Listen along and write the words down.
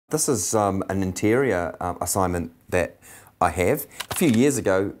This is an interior assignment that I have. A few years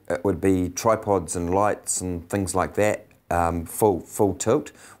ago, it would be tripods and lights and things like that, full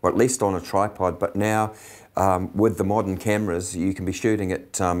tilt, or at least on a tripod. But now, with the modern cameras, you can be shooting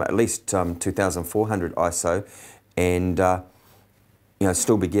at least 2400 ISO, and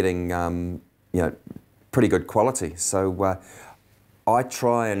still be getting pretty good quality. So I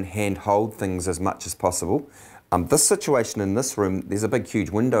try and hand hold things as much as possible. This situation in this room, there's a big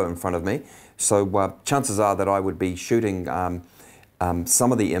huge window in front of me, so chances are that I would be shooting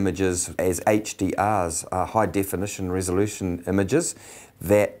some of the images as HDRs, high definition resolution images,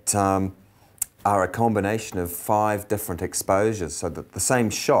 that are a combination of 5 different exposures, so that the same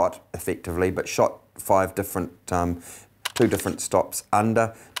shot effectively, but shot 5 different, 2 different stops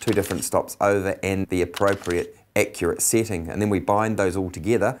under, 2 different stops over, and the appropriate accurate setting. And then we bind those all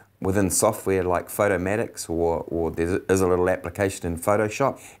together within software like Photomatics, or there is a little application in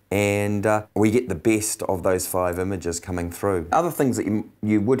Photoshop, and we get the best of those 5 images coming through. Other things that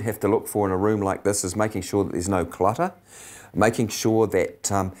you would have to look for in a room like this is making sure that there's no clutter, making sure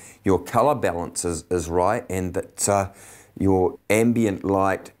that your colour balance is right, and that your ambient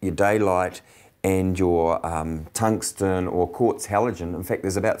light, your daylight, and your tungsten or quartz halogen, in fact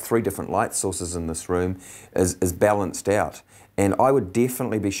there's about 3 different light sources in this room, is balanced out. And I would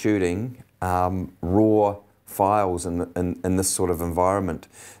definitely be shooting raw files in this sort of environment,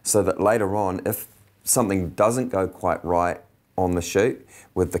 so that later on, if something doesn't go quite right on the shoot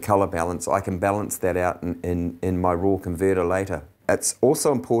with the colour balance, I can balance that out in my raw converter later. It's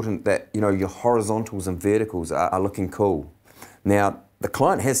also important that your horizontals and verticals are looking cool. Now, the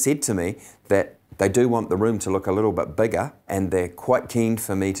client has said to me that they do want the room to look a little bit bigger, and they're quite keen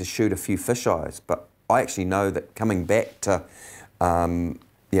for me to shoot a few fisheyes. But I actually know that coming back to,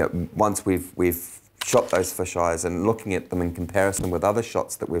 once we've shot those fisheyes and looking at them in comparison with other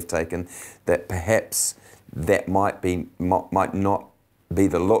shots that we've taken, that perhaps that might not be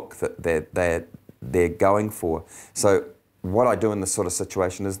the look that they're going for. So what I do in this sort of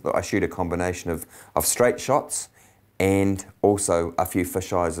situation is that I shoot a combination of straight shots and also a few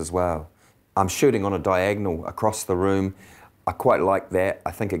fisheyes as well. I'm shooting on a diagonal across the room. I quite like that.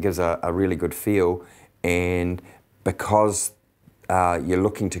 I think it gives a really good feel, and because you're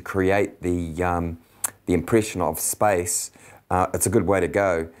looking to create the impression of space, it's a good way to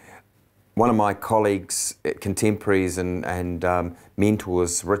go. One of my colleagues, contemporaries and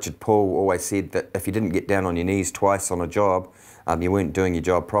mentors, Richard Paul, always said that if you didn't get down on your knees twice on a job, you weren't doing your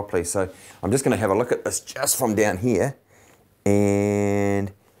job properly. So I'm just going to have a look at this just from down here,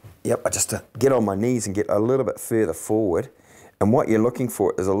 and yep, I just get on my knees and get a little bit further forward. And what you're looking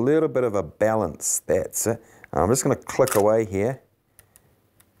for is a little bit of a balance. That's it. I'm just going to click away here,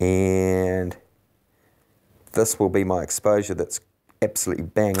 and this will be my exposure that's absolutely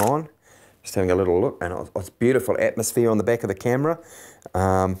bang on. Just having a little look, and it's beautiful atmosphere on the back of the camera.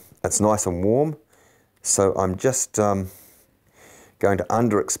 It's nice and warm. So I'm just going to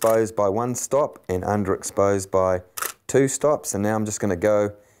underexpose by 1 stop and underexpose by 2 stops, and now I'm just going to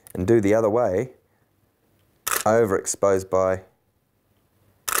go and do the other way, overexpose by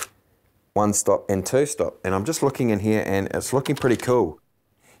 1 stop and 2 stop. And I'm just looking in here, and it's looking pretty cool.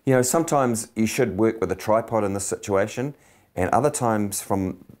 Sometimes you should work with a tripod in this situation, and other times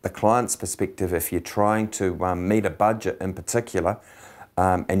from the client's perspective, if you're trying to meet a budget in particular,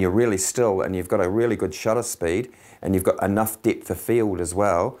 and you're really still, and you've got a really good shutter speed, and you've got enough depth of field as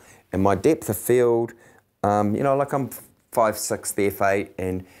well. And my depth of field, like I'm 5'6", the f8,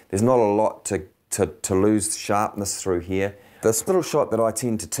 and there's not a lot to lose sharpness through here. This little shot that I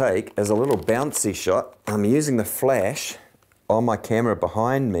tend to take is a little bouncy shot. I'm using the flash on my camera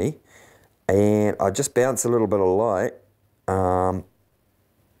behind me, and I just bounce a little bit of light,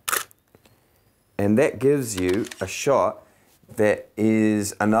 and that gives you a shot that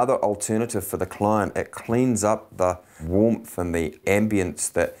is another alternative for the client. It cleans up the warmth and the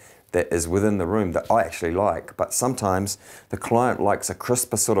ambience that is within the room that I actually like. But sometimes the client likes a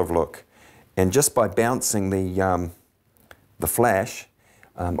crisper sort of look, and just by bouncing the flash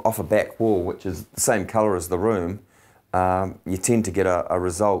off a back wall, which is the same colour as the room, you tend to get a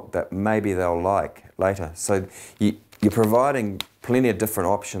result that maybe they'll like later. So you're providing plenty of different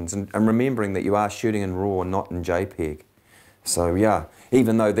options, and remembering that you are shooting in RAW, not in JPEG. So yeah,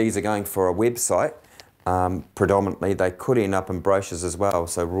 even though these are going for a website, predominantly, they could end up in brochures as well,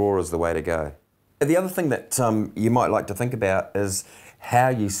 so RAW is the way to go. The other thing that you might like to think about is how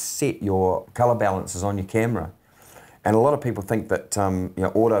you set your colour balances on your camera. And a lot of people think that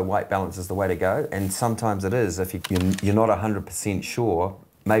auto white balance is the way to go, and sometimes it is. If you're not 100% sure,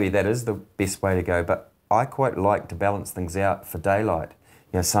 maybe that is the best way to go, but I quite like to balance things out for daylight.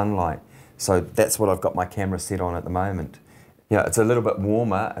 sunlight. So that's what I've got my camera set on at the moment. It's a little bit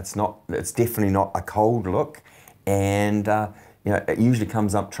warmer. It's definitely not a cold look, and it usually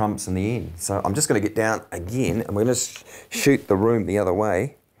comes up trumps in the end. So I'm just going to get down again, and we're going to shoot the room the other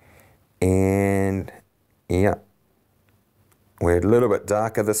way. And yeah, we're a little bit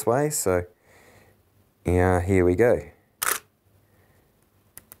darker this way, so yeah, here we go.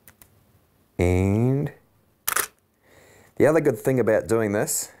 And the other good thing about doing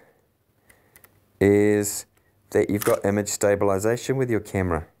this is that you've got image stabilization with your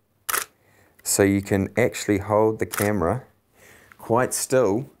camera. So you can actually hold the camera quite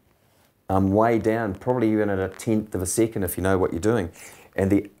still, way down, probably even at 1/10 of a second if you know what you're doing.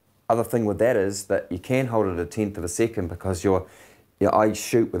 And the other thing with that is that you can hold it at 1/10 of a second because I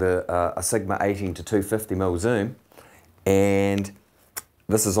shoot with a Sigma 18 to 250mm zoom, and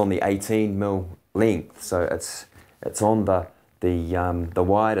this is on the 18mm length, so it's on the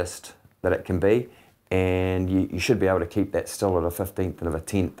widest that it can be, and you should be able to keep that still at a 1/15 of a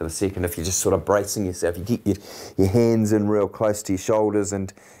 1/10 of a second if you're just sort of bracing yourself. You get your hands in real close to your shoulders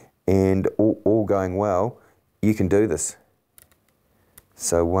and all going well, you can do this.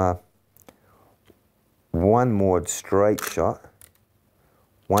 So one more straight shot,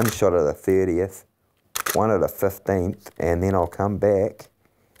 one shot at a 30th, one at a 15th, and then I'll come back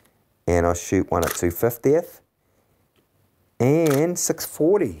and I'll shoot one at 250th and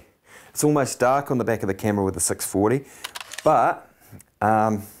 640. It's almost dark on the back of the camera with the 640, but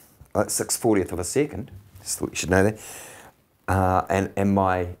at 640th of a second, just thought you should know that. And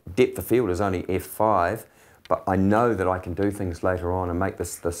my depth of field is only f5, but I know that I can do things later on and make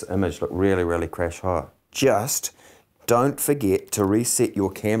this image look really, really crash hot. Just don't forget to reset your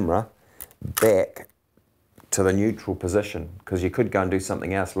camera back to the neutral position, because you could go and do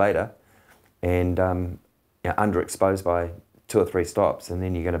something else later and underexpose by 2 or 3 stops, and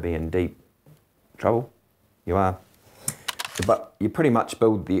then you're going to be in deep trouble. You are. But you pretty much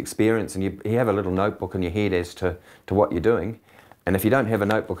build the experience, and you have a little notebook in your head as to what you're doing. And if you don't have a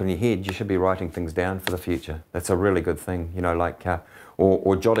notebook in your head, you should be writing things down for the future. That's a really good thing, like,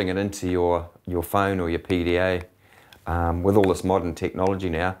 or jotting it into your phone or your PDA. With all this modern technology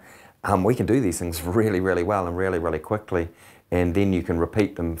now, we can do these things really, really well and really, really quickly, and then you can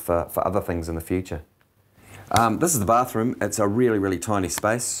repeat them for other things in the future. This is the bathroom. It's a really, really tiny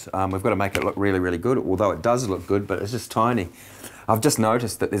space. We've got to make it look really, really good, although it does look good, but it's just tiny. I've just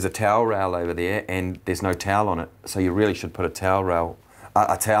noticed that there's a towel rail over there and there's no towel on it, so you really should put a towel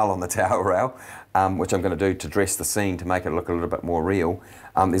on the towel rail, which I'm going to do to dress the scene to make it look a little bit more real.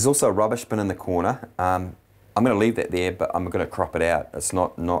 There's also a rubbish bin in the corner. I'm going to leave that there, but I'm going to crop it out. It's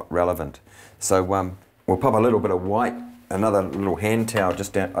not relevant. So we'll pop a little bit of white, another little hand towel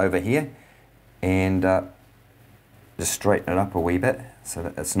just down over here, and just straighten it up a wee bit so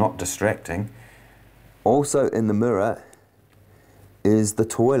that it's not distracting. Also in the mirror is the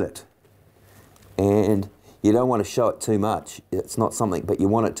toilet, and you don't want to show it too much. It's not something, but you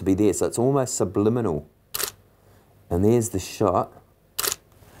want it to be there, so it's almost subliminal. And there's the shot,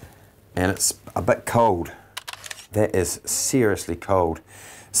 and it's a bit cold. That is seriously cold.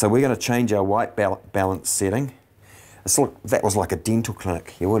 So we're going to change our white balance setting. That was like a dental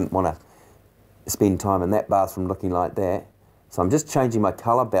clinic. You wouldn't want to spend time in that bathroom looking like that. So I'm just changing my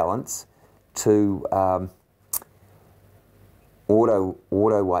color balance to auto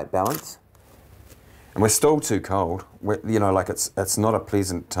white balance. And we're still too cold. Like it's not a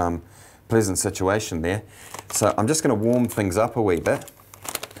pleasant situation there. So I'm just going to warm things up a wee bit.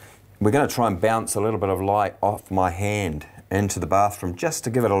 We're going to try and bounce a little bit of light off my hand into the bathroom just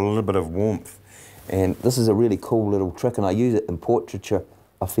to give it a little bit of warmth. And this is a really cool little trick, and I use it in portraiture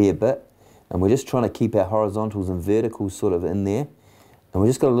a fair bit. And we're just trying to keep our horizontals and verticals sort of in there. And we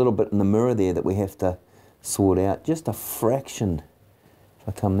just got a little bit in the mirror there that we have to sort out, just a fraction. If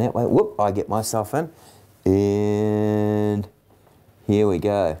I come that way, whoop, I get myself in. And here we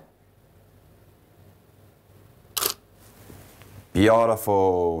go.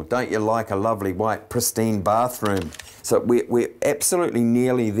 Beautiful. Don't you like a lovely white pristine bathroom? So we're absolutely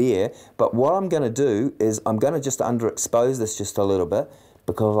nearly there, but what I'm going to do is I'm going to just underexpose this just a little bit,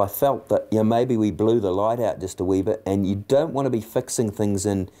 because I felt that maybe we blew the light out just a wee bit, and you don't want to be fixing things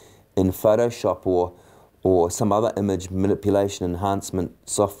in Photoshop or some other image manipulation enhancement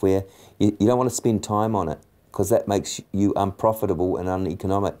software. You don't want to spend time on it, because that makes you unprofitable and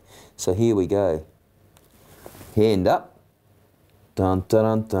uneconomic. So here we go. Hand up. Dun, dun,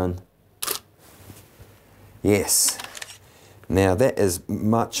 dun, dun. Yes. Now that is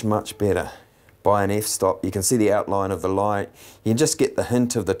much, much better. By an f-stop, you can see the outline of the light. You just get the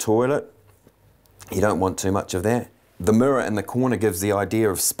hint of the toilet. You don't want too much of that. the mirror in the corner gives the idea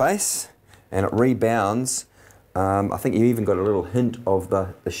of space, and it rebounds. I think you even got a little hint of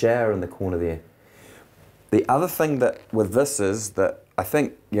the shower in the corner there. The other thing that with this is that I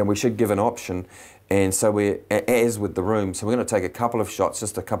think we should give an option, and so as with the room, so we're going to take a couple of shots,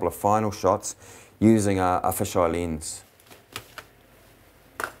 just a couple of final shots, using a fisheye lens.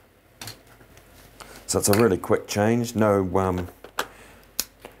 So it's a really quick change, no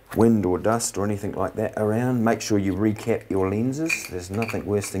wind or dust or anything like that around. Make sure you recap your lenses. There's nothing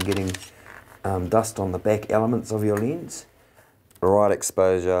worse than getting dust on the back elements of your lens. Right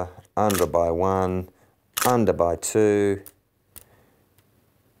exposure, under by 1, under by 2,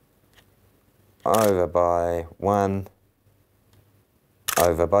 over by 1,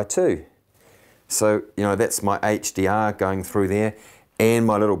 over by 2. So, that's my HDR going through there, and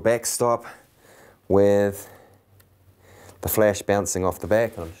my little backstop with the flash bouncing off the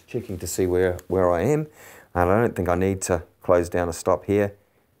back. I'm just checking to see where I am, and I don't think I need to close down a stop here.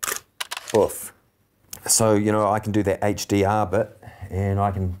 Oof. So, I can do that HDR bit, and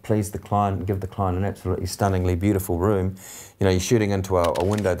I can please the client and give the client an absolutely stunningly beautiful room. You're shooting into a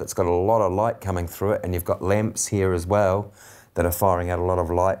window that's got a lot of light coming through it, and you've got lamps here as well that are firing out a lot of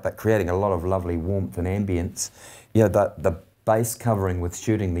light, but creating a lot of lovely warmth and ambience. The base covering with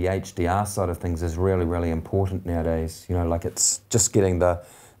shooting the HDR side of things is really, really important nowadays. Like it's just getting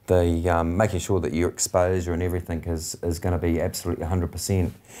making sure that your exposure and everything is going to be absolutely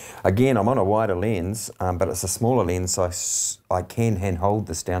 100%. Again, I'm on a wider lens, but it's a smaller lens, so I can hand-hold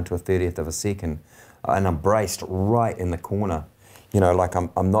this down to a 30th of a second, and I'm braced right in the corner. Like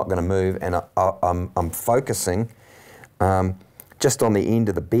I'm not going to move, and I'm focusing just on the end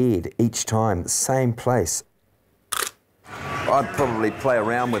of the bed each time, the same place. I'd probably play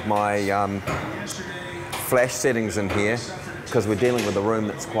around with my flash settings in here, because we're dealing with a room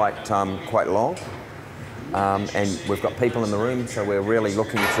that's quite long, and we've got people in the room, so we're really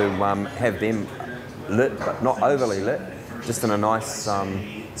looking to have them lit, but not overly lit, just in a nice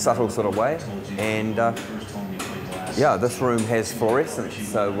subtle sort of way. And this room has fluorescence,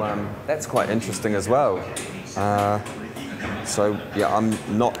 so that's quite interesting as well. So I'm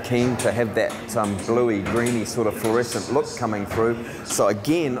not keen to have that bluey, greeny sort of fluorescent look coming through. So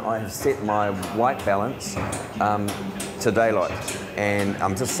again, I have set my white balance to daylight, and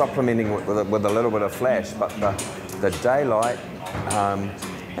I'm just supplementing with a little bit of flash. But the daylight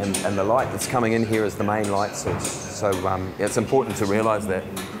and the light that's coming in here is the main light source. So it's important to realise that.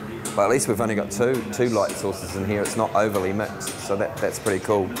 But at least we've only got two light sources in here. It's not overly mixed, so that's pretty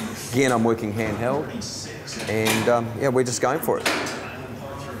cool. Again, I'm working handheld, and we're just going for it.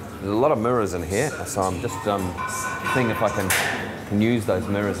 There's a lot of mirrors in here, so I'm just seeing if I can use those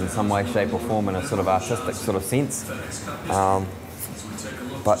mirrors in some way, shape or form in a sort of artistic sort of sense.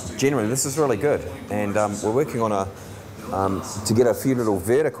 But generally, this is really good, and we're working on to get a few little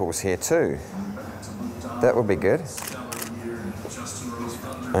verticals here too. That would be good.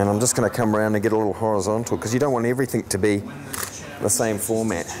 And I'm just going to come around and get a little horizontal, because you don't want everything to be the same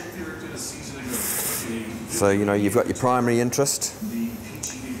format. So, you've got your primary interest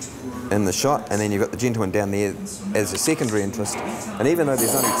in the shot, and then you've got the gentleman down there as a secondary interest. And even though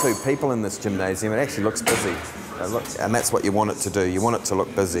there's only 2 people in this gymnasium, it actually looks busy. And that's what you want it to do. You want it to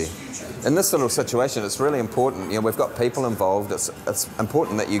look busy. In this little situation, it's really important. We've got people involved. It's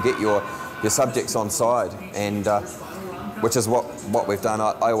important that you get your subjects on side, and which is what we've done.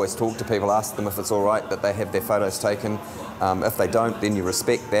 I always talk to people, ask them if it's all right that they have their photos taken. If they don't, then you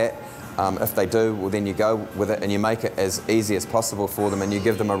respect that. If they do, well, then you go with it and you make it as easy as possible for them, and you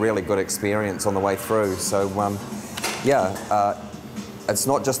give them a really good experience on the way through. So, it's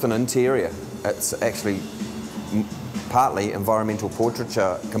not just an interior. It's actually partly environmental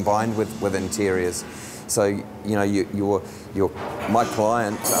portraiture combined with interiors. So, my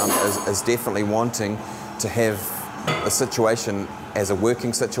client is definitely wanting to have a situation as a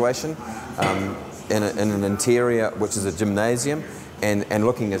working situation in an interior which is a gymnasium, and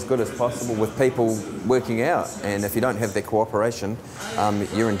looking as good as possible with people working out. And if you don't have their cooperation,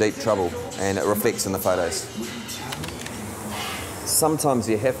 you're in deep trouble, and it reflects in the photos. Sometimes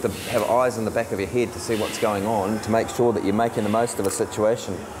you have to have eyes in the back of your head to see what's going on, to make sure that you're making the most of a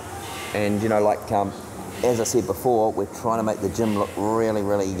situation. And as I said before, we're trying to make the gym look really,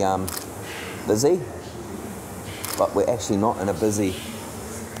 really busy, but we're actually not in a busy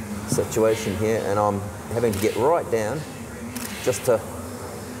situation here, and I'm having to get right down just to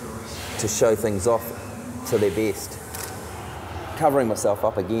show things off to their best. Covering myself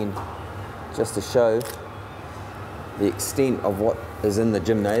up again just to show the extent of what is in the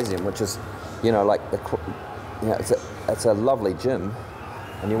gymnasium, which is, it's a lovely gym,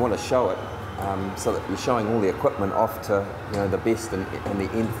 and you want to show it so that you're showing all the equipment off to the best in the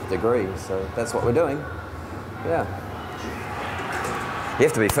nth degree. So that's what we're doing. Yeah. You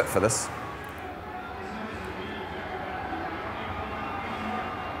have to be fit for this.